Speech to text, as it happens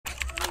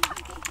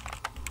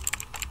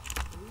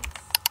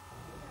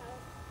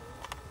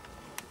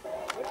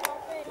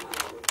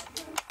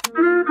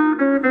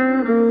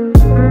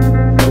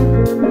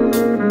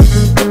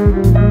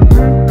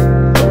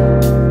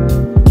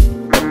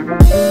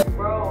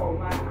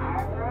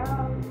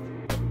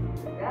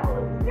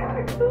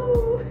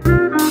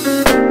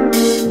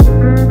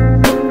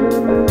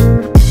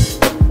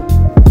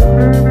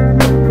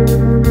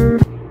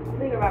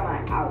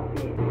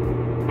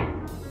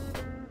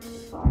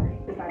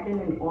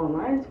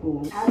online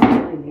school, I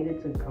haven't really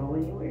needed to go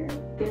anywhere.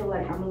 I feel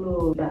like I'm a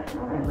little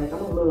behind. Like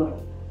I'm a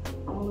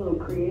little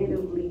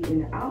creatively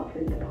in the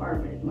outfit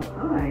department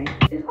behind.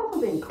 It's also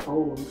been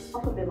cold. It's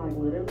also been like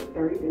literally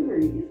 30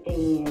 degrees.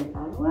 And I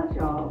don't know about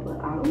y'all,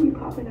 but I don't be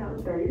popping out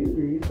in 30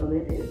 degrees, so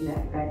that is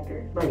that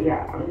factor. But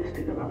yeah, I'm just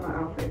thinking about my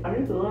outfit. I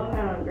just love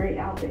having a great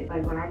outfit.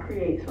 Like when I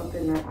create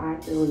something that I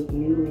feel is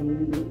new and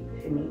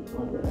unique to me.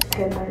 What was it?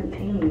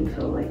 10:13,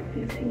 so like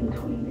 15,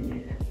 20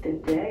 minutes.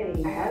 Today,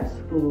 I have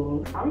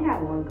school. I only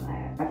have one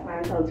class. That's 9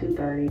 until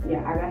 2:30.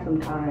 Yeah, I got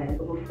some time.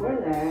 But before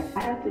that, I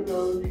have to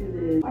go to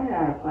this. Why did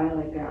I apply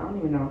like that? I don't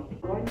even know.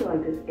 I'm going to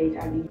like this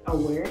HIV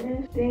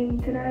awareness thing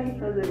today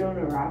because they're doing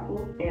a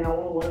raffle, and I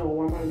want to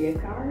warm my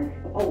gift card.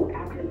 Oh,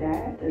 after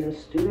that, there's a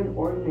student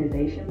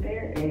organization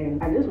fair,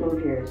 and I just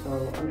moved here, so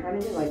I'm trying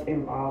to get like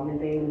involved in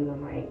things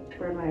and like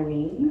spread my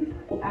wings.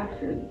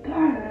 After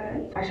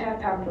that, I should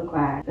have time for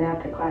class. Then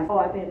after class, oh,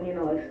 I think me and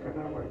Alexa are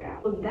gonna work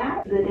out. So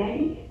that's the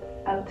day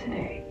of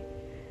today.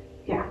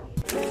 Yeah.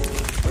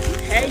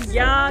 Hey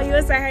y'all,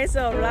 you say hey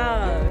so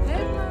vlog.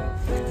 Hey,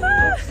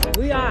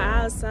 we are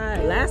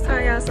outside. Last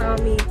time y'all saw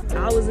me,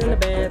 I was in the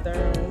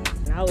bathroom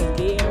and I was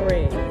getting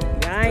ready.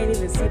 Y'all ain't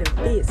even see the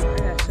fit, so I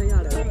gotta show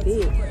y'all the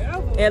fit.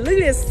 And look at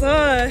this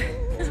sun.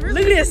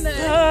 Look at this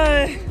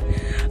sun.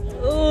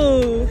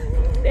 Ooh,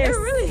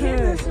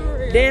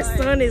 that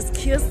sun is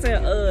kissing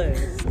us.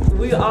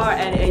 We are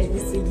at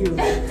HBCU.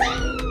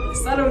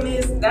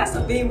 That's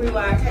a big reason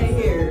why I came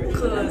here,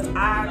 because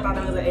I thought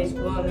it was an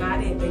HBCU, and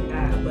I didn't think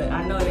that, but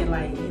I know they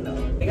like, you know,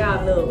 they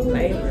got a little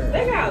flavor.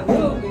 They got a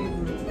little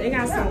bit. They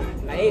got some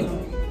flavor.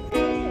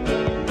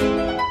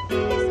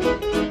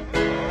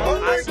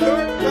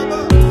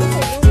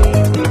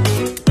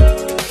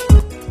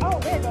 Oh,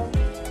 there you go.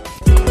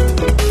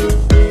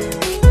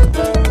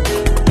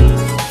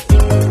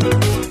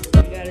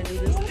 You gotta do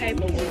this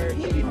paperwork.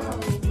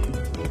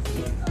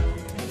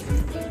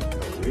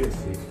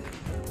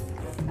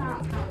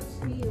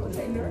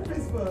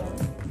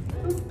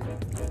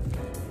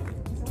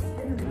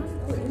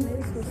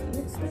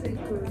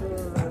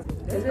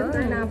 Is it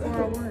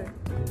 39401?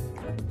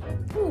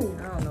 I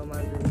don't know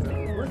my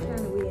business. What kind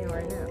are we in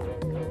right now?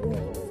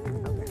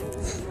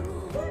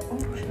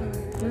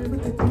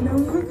 No.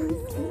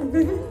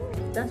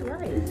 That's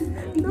right.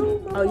 No.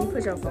 Oh, you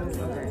put your phone.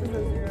 Okay.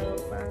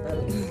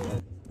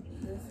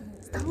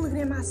 Stop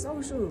looking at my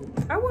social.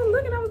 I wasn't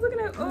looking. I was looking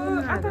at. I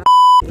thought.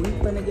 We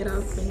finna get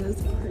our fingers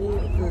pretty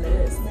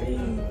blessed.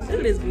 Look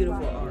at this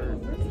beautiful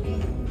art.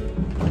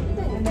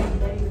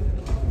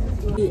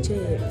 Bitch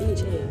head.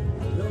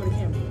 Lower the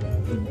camera.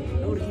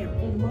 Lower the camera.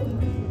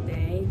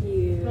 Thank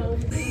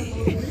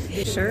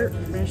you. Shirt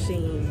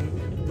machine,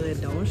 but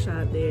don't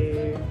shop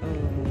there.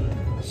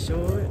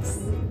 Shorts,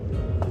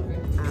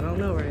 I don't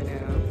know right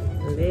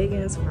now.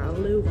 Leggings,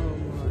 probably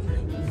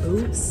Walmart.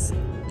 Boots,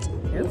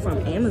 they're from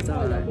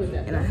Amazon.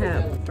 And I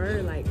have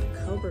fur like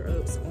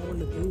cover-ups on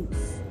the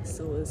boots.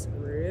 So it's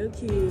real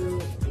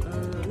cute.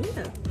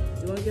 Yeah.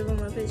 You wanna give them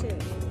a fit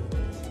check?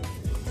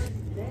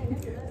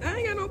 I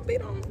ain't got no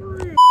feet on for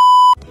real.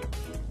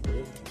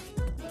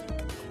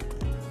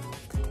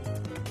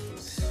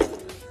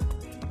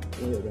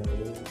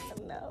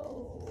 No.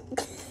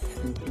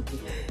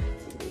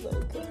 It's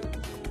okay.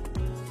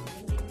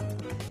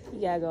 You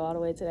gotta go all the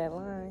way to that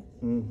line.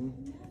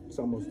 It's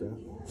almost there.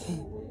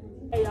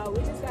 Hey y'all,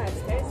 we just got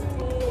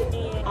tested,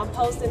 and I'm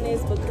posting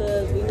this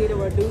because we need to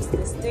reduce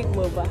the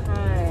stigma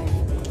behind,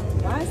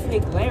 why is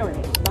it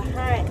glaring?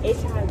 Behind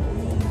HIV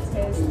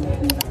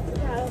testing.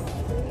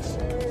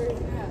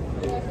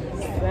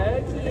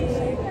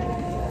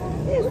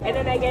 And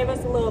then they gave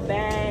us a little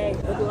bag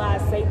with a lot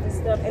of safety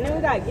stuff. And then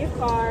we got gift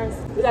cards.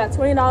 We got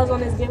 $20 on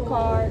this gift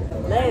card.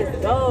 Let's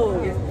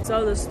go.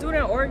 So the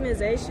student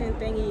organization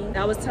thingy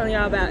that I was telling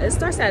y'all about, it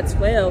starts at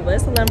 12, but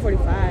it's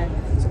 11:45.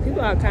 So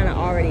people are kind of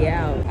already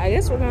out. I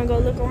guess we're gonna go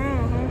look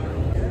around, huh?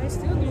 They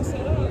still getting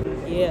set up.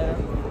 Yeah.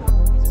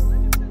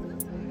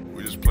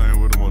 We just playing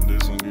with them on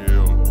this one,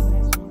 yeah.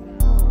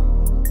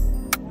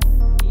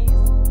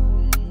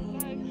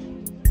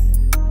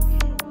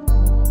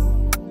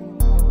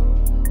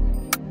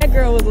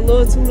 Girl was a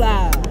little too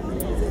loud.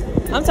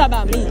 I'm talking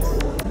about me.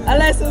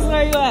 Alexis,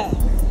 where you at?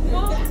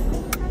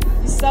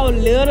 You so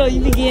little,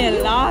 you be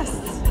getting lost.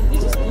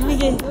 You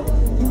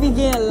be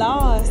getting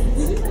lost.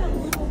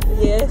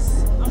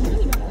 Yes.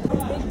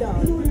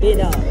 Big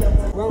dog.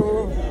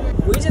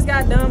 We just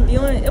got done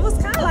viewing. It was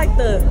kind of like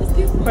the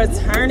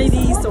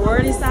fraternity,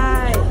 sorority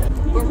side.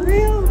 For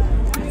real?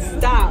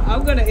 Stop.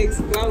 I'm gonna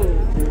explode.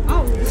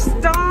 Oh,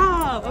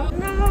 stop. Oh,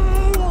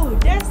 no.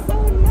 That's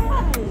so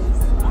nice.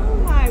 Oh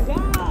my God.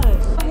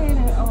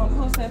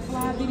 Post that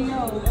fly video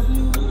of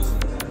you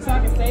so I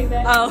can save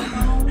that. Oh,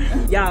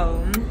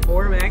 yo,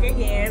 we're back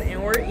again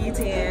and we're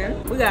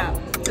eating. We got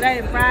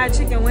today fried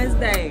chicken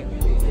Wednesday.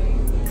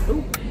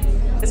 Ooh,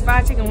 it's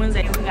fried chicken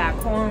Wednesday. We got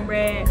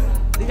cornbread,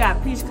 we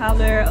got peach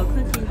cobbler, a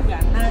cookie, we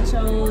got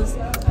nachos.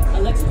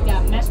 Alexis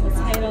got mashed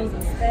potatoes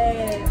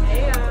instead.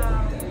 Hey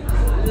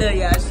y'all. Look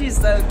y'all, she's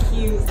so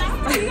cute.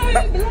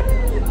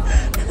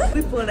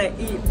 We gonna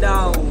eat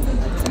down.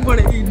 We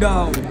gonna eat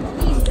down.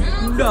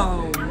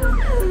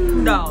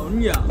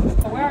 yeah.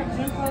 Where are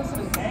gym close to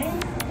the game?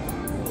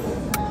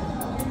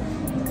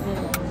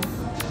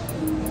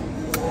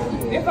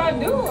 If I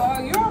do, you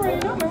already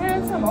know I'm gonna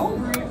have some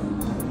over it.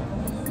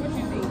 What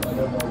you think? I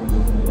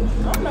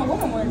don't know what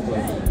I'm wearing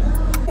today.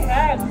 We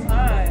have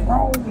time.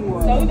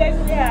 So we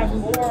basically have 4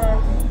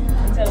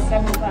 until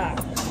 7 o'clock.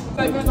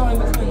 So you're going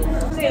in between.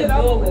 See, it's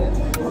doable.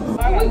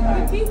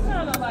 We keep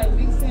trying to like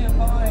be saying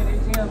fun at the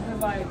gym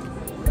because like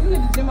we get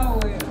the gym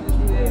over with and just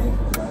do that.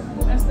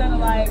 Instead of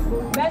like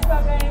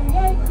basketball game,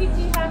 yay,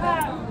 kiki, ha ha.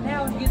 Now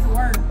we get to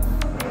work.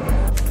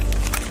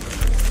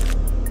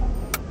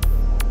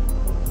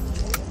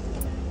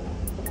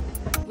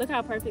 Look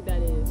how perfect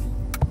that is.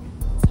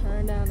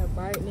 Turn down the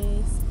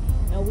brightness,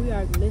 and we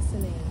are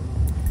glistening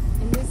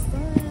in the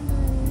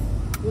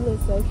sun. We look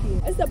so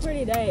cute. It's a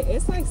pretty day.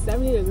 It's like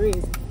 70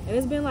 degrees, and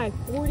it's been like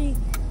 40,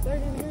 30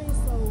 degrees,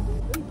 so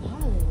we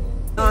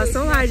balling.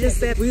 Somebody just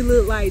said we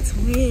look like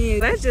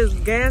twins. That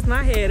just gassed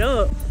my head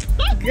up.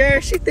 Girl,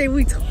 she think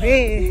we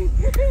twins.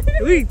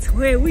 We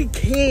twin, we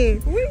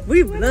kin,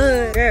 we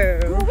blood,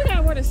 girl. Well, we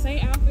gotta wear the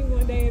same outfit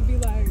one day and be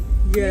like,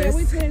 yes. Yeah,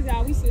 we twins,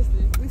 y'all, we sisters.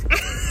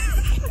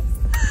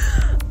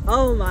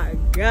 Oh my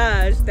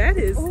gosh, that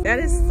is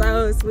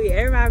so sweet.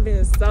 Everybody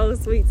been so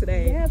sweet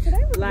today. Yeah,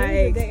 today was like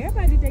really good day.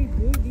 Everybody did their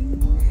good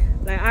deed.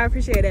 Like I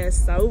appreciate that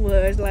so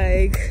much.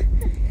 Like,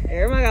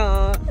 oh my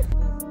god.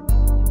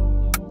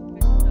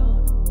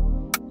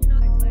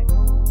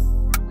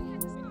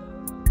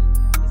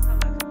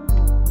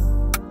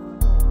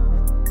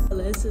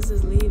 Alexis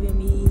is leaving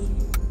me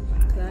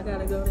because I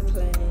gotta go to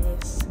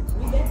class.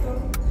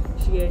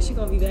 Yeah, she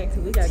gonna be back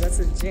because we gotta go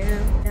to the gym.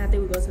 And I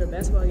think we go to the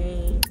basketball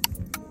game.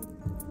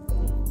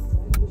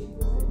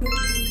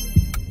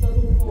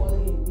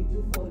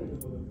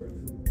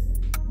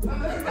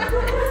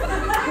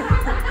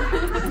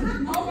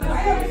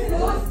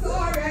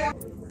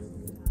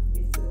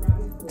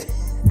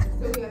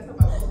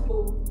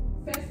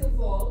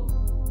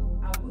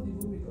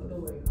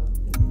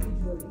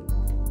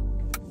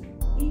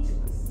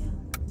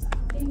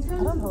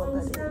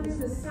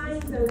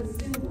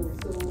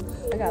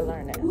 I gotta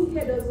learn that. Who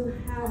here doesn't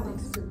have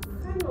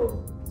kind of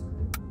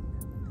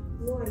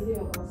no idea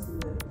about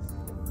similarities?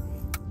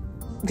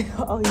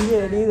 Oh, you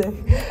didn't either.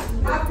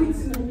 Happy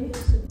to meet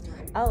you.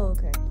 Oh,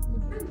 okay. You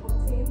can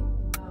obtain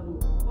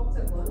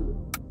octagon.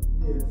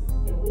 Yes.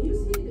 And when you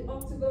see the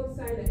octagon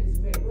sign that is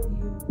red, what do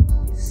you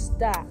do?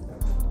 Stop.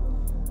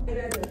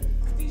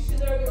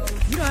 Dictionary of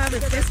You don't have a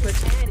sense for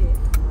chatting.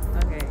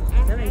 Okay,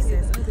 that makes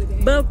sense.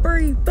 But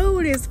free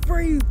food is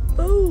free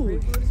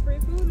food. Free food is free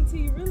food until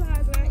you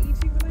realize that I eat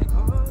Chick-fil-A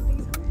all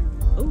these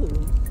times.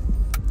 Ooh.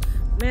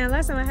 Man,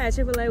 last time I had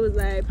Chick-fil-A was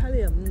like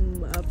probably a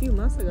few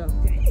months ago.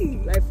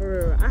 Dang. Like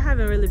for real, I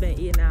haven't really been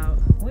eating out.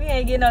 We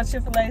ain't getting no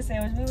Chick-fil-A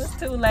sandwich. We was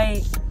too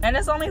late. And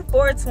it's only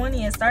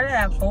 4:20. It started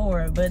at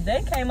 4. But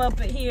they came up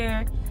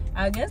here.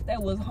 I guess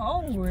that was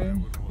hungry.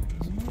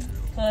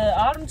 But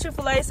all them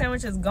Chick-fil-A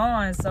sandwiches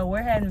gone. So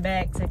we're heading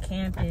back to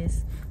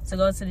campus to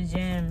go to the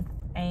gym.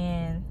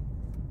 And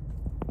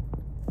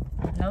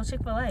no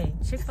Chick-fil-A.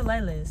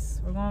 Chick-fil-A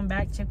list. We're going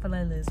back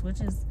Chick-fil-A list,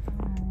 which is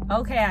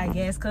okay, I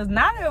guess. Because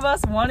neither of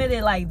us wanted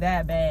it like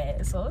that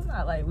bad. So it's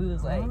not like we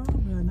was like...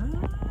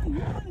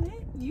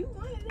 You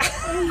wanted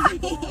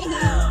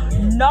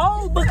it.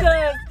 No,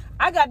 because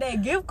I got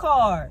that gift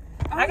card.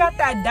 I got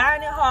that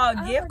dining hall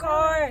gift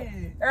card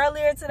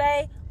earlier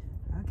today.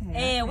 Okay.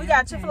 And we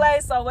got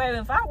Chick-fil-A, so wait,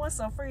 if I want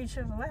some free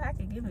Chick-fil-A, I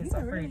could give me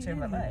some free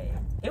Chick-fil-A.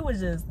 It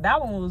was just,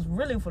 that one was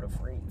really for the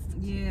free.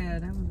 Yeah,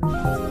 that was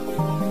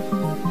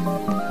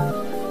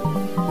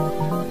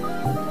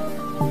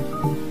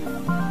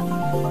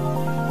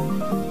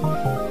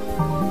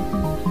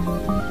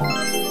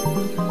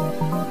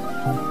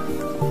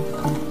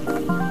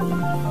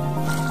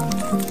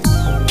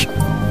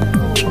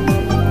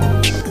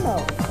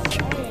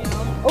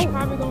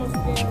probably gonna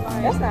spend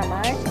like... That's not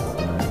mine.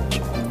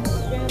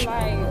 Spend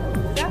like...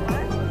 Is that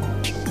mine?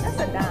 That's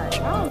a dime.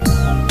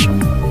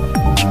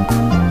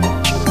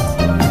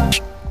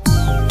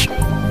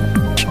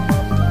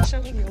 Show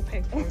me your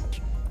paper.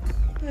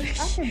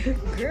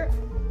 Girl,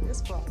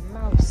 this for a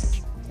mouse.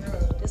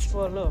 This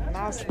for a little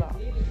mouse lock.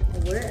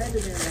 We're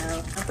editing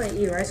now. I'm gonna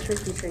eat Rice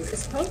Krispie treats.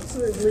 It's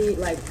supposedly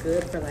like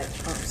good for like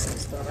pumps and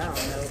stuff. I don't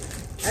know.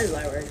 I just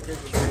like Rice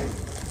Krispie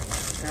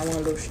treats. And I want a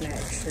little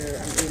snack. Sure,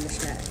 I'm eating a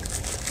snack.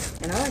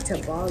 And I like to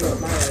ball up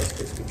my Rice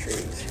Krispie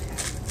treats.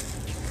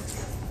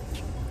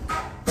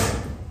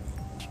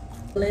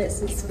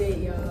 Let's fit,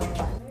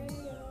 y'all.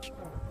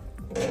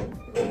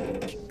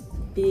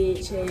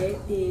 Big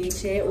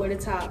check. Where the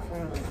top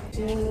from?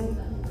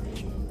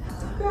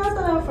 Girl, I thought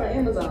that was from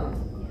Amazon.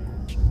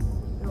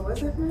 Oh,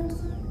 what's that from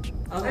Amazon?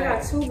 Okay. I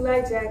got 2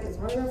 black jackets.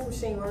 One of them from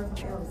Shein, one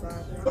from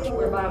Amazon.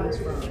 Where Bobby's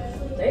from?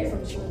 They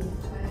from Shein.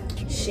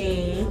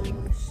 Shein.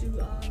 Shoe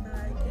all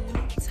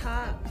Nike.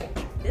 Top.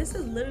 This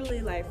is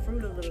literally like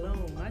Fruit of the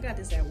Loom. I got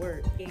this at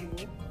work.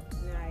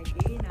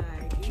 Nike.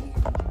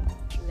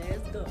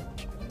 Let's go.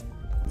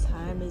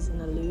 Time is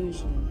an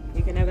illusion.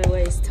 You can never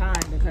waste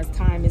time because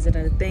time isn't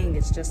a thing.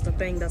 It's just a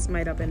thing that's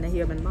made up in the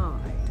human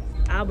mind.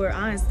 Albert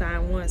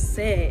Einstein once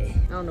said,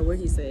 I don't know what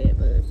he said,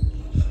 but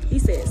he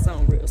said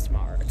something real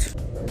smart.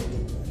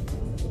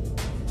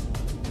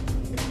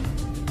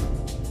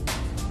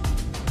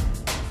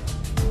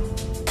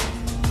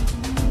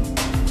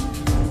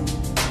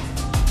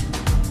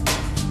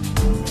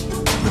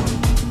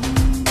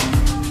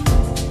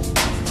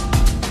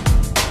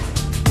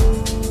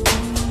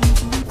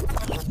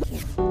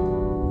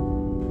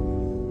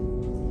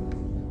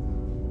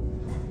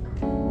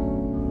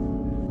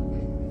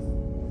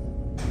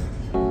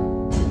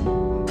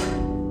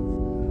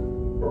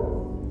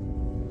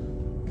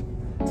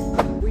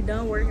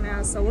 Done working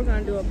out, so we're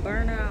gonna do a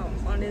burnout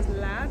on this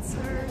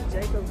ladder,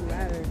 Jacob's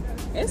ladder.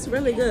 It's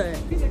really good.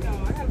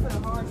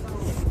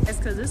 It's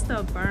because this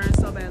stuff burns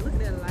so bad. Look at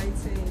that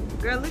lighting.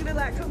 Girl, look at the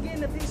light. Come get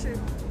in the picture.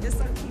 It's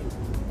so cute.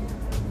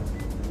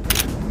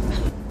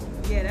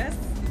 Yeah,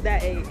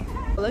 that 8.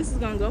 Alexa's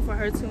gonna go for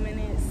her 2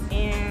 minutes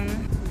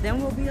and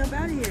then we'll be up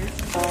out of here.